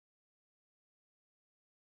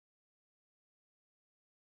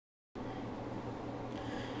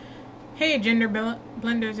Hey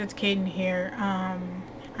Blenders, it's Caden here.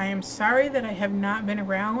 I am sorry that I have not been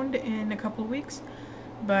around in a couple of weeks,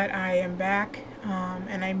 but I am back,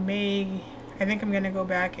 and I think I'm going to go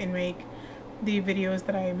back and make the videos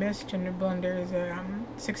that I missed, GenderBlenders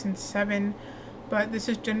 6 and 7, but this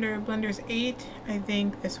is GenderBlenders 8. I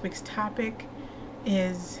think this week's topic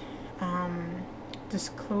is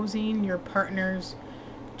disclosing your partner's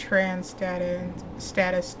trans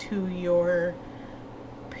status to your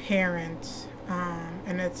parents,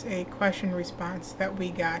 and it's a question response that we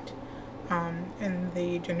got in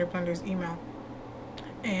the GenderBlenders email.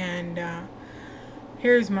 And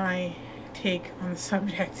here's my take on the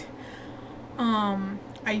subject.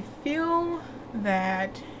 I feel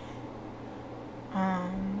that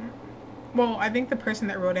well, I think the person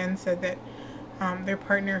that wrote in said that their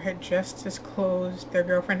partner had just disclosed, their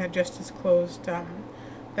girlfriend had just disclosed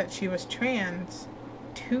that she was trans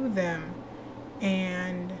to them,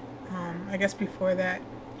 and I guess before that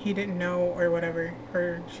he didn't know, or whatever,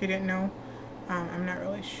 or she didn't know. I'm not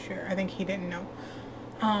really sure. I think he didn't know.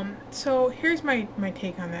 So here's my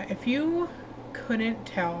take on that. If you couldn't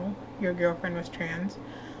tell your girlfriend was trans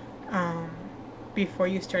before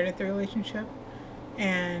you started the relationship,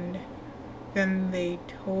 and then they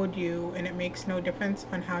told you, and it makes no difference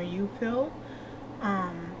on how you feel,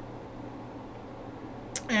 and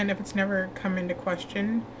if it's never come into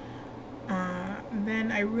question,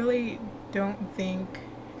 then I really don't think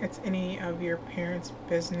it's any of your parents'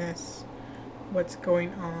 business what's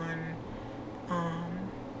going on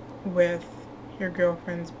with your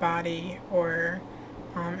girlfriend's body. Or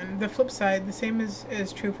and the flip side, the same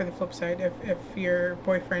is true for the flip side. If your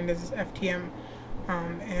boyfriend is FTM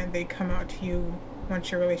and they come out to you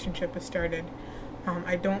once your relationship has started,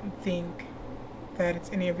 I don't think that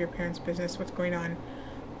it's any of your parents' business what's going on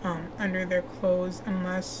under their clothes,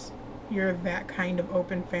 unless you're that kind of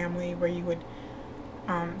open family where you would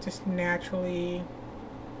just naturally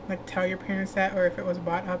like tell your parents that, or if it was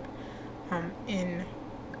brought up in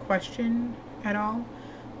question at all.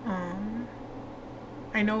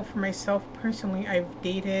 I know for myself personally, I've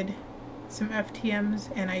dated some FTMs,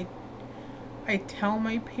 and I tell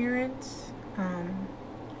my parents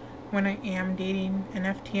when I am dating an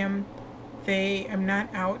FTM. I'm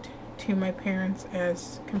not out to my parents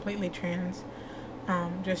as completely trans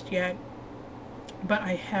just yet, but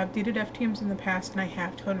I have dated FTMs in the past, and I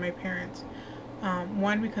have told my parents.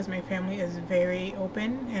 One, because my family is very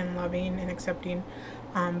open and loving and accepting,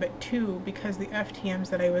 but two, because the FTMs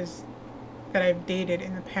that I've dated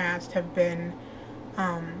in the past have been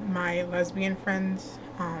my lesbian friends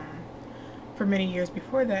for many years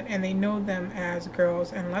before that, and they know them as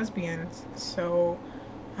girls and lesbians. So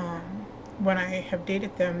when I have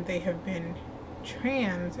dated them, they have been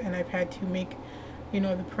trans, and I've had to make,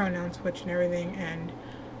 the pronoun switch and everything, and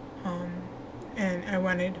I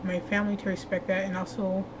wanted my family to respect that and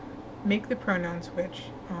also make the pronoun switch,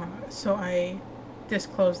 so I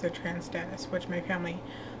disclosed their trans status, which my family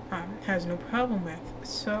has no problem with.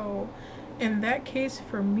 So in that case,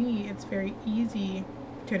 for me, it's very easy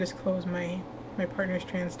to disclose my partner's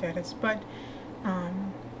trans status.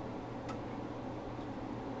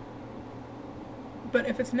 But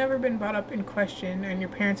if it's never been brought up in question, and your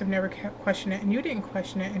parents have never questioned it, and you didn't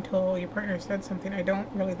question it until your partner said something, I don't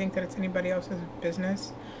really think that it's anybody else's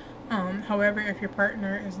business. However, if your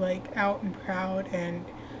partner is like out and proud and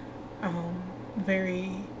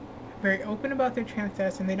very, very open about their trans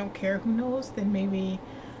status, and they don't care who knows, then maybe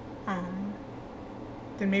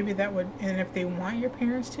that would, and if they want your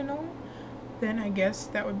parents to know, then I guess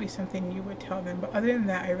that would be something you would tell them. But other than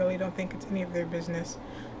that, I really don't think it's any of their business.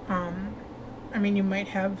 I mean, you might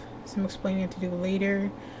have some explaining to do later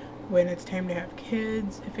when it's time to have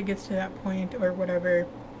kids, if it gets to that point or whatever.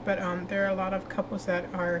 But there are a lot of couples that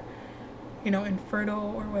are,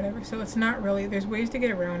 infertile or whatever. So it's not really, there's ways to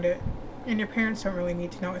get around it. And your parents don't really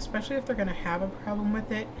need to know, especially if they're going to have a problem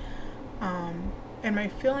with it. And my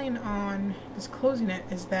feeling on disclosing it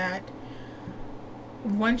is that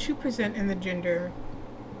once you present in the gender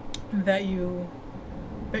that you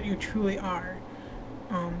truly are,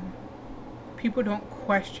 people don't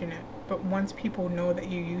question it. But once people know that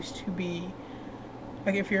you used to be,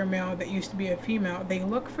 like if you're a male that used to be a female, they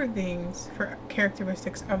look for things, for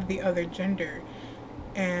characteristics of the other gender.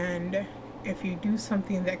 And if you do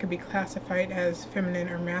something that could be classified as feminine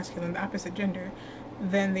or masculine, the opposite gender,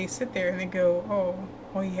 then they sit there and they go,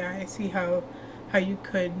 oh yeah, I see how you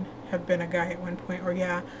could have been a guy at one point, or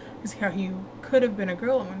yeah, I see how you could have been a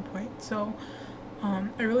girl at one point. So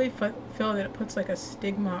I really feel that it puts like a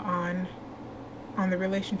stigma on the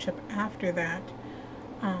relationship after that,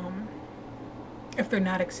 if they're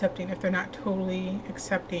not totally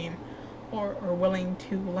accepting or willing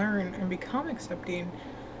to learn and become accepting.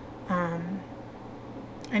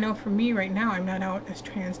 I know for me right now, I'm not out as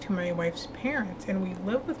trans to my wife's parents, and we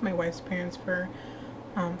live with my wife's parents for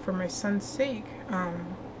my son's sake,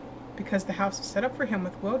 because the house is set up for him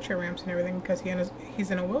with wheelchair ramps and everything, because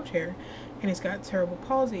he's in a wheelchair and he's got cerebral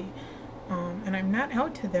palsy, and I'm not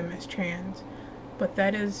out to them as trans, but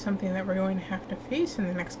that is something that we're going to have to face in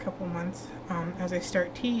the next couple months, as I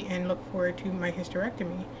start T and look forward to my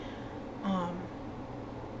hysterectomy.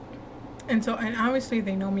 And obviously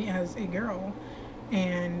they know me as a girl,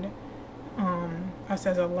 and us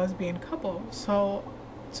as a lesbian couple, so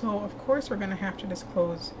of course we're going to have to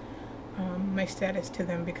disclose my status to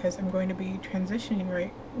them, because I'm going to be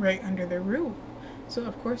transitioning right under their roof, so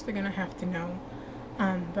of course they're going to have to know.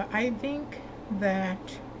 But I think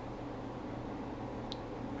that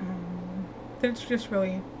it's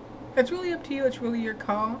really up to you. It's really your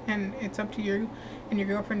call, and it's up to you and your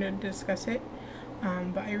girlfriend to discuss it.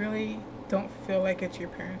 But I really don't feel like it's your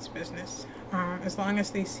parents' business. As long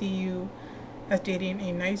as they see you as dating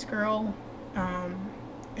a nice girl,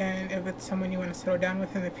 and if it's someone you want to settle down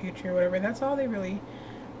with in the future, whatever, that's all they really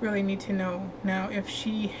need to know. Now, if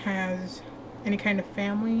she has any kind of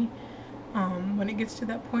family, when it gets to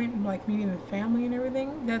that point, like meeting the family and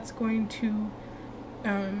everything, that's going to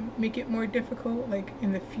make it more difficult, like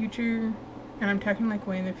in the future. And I'm talking like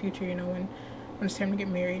way in the future, you know, when it's time to get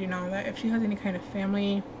married and all that. If she has any kind of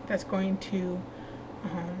family, that's going to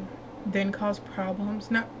then cause problems.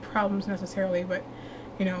 Not problems necessarily, but,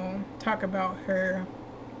 you know, talk about her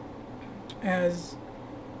as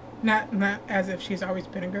not as if she's always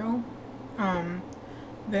been a girl.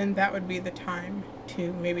 Then that would be the time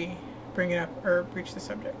to maybe bring it up or breach the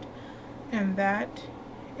subject. And that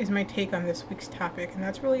is my take on this week's topic, and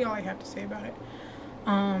that's really all I have to say about it.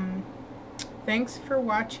 Thanks for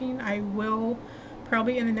watching. I will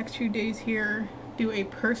probably in the next few days here do a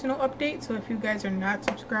personal update, so if you guys are not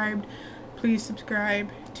subscribed, please subscribe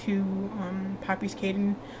to Poppy's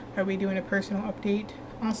Caden. I'll be doing a personal update.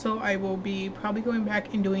 Also, I will be probably going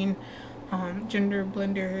back and doing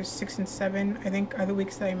GenderBlenders 6 and 7, I think, are the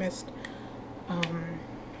weeks that I missed.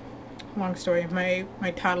 Long story.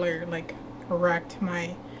 My toddler like wrecked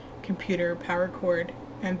my computer power cord,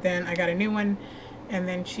 and then I got a new one, and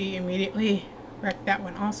then she immediately wrecked that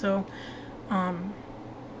one also.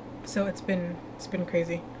 So it's been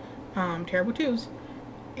crazy. Terrible twos.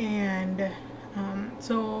 And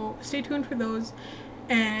so stay tuned for those.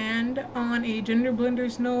 And on a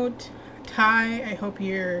GenderBlenders note, Ty, I hope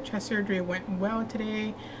your chest surgery went well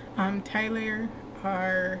today. Tyler,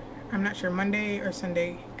 I'm not sure, Monday or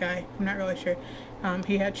Sunday guy, I'm not really sure.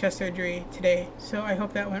 He had chest surgery today, so I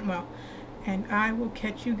hope that went well. And I will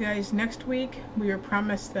catch you guys next week. We were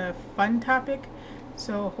promised a fun topic,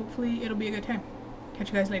 so hopefully it'll be a good time. Catch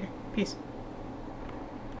you guys later. Peace.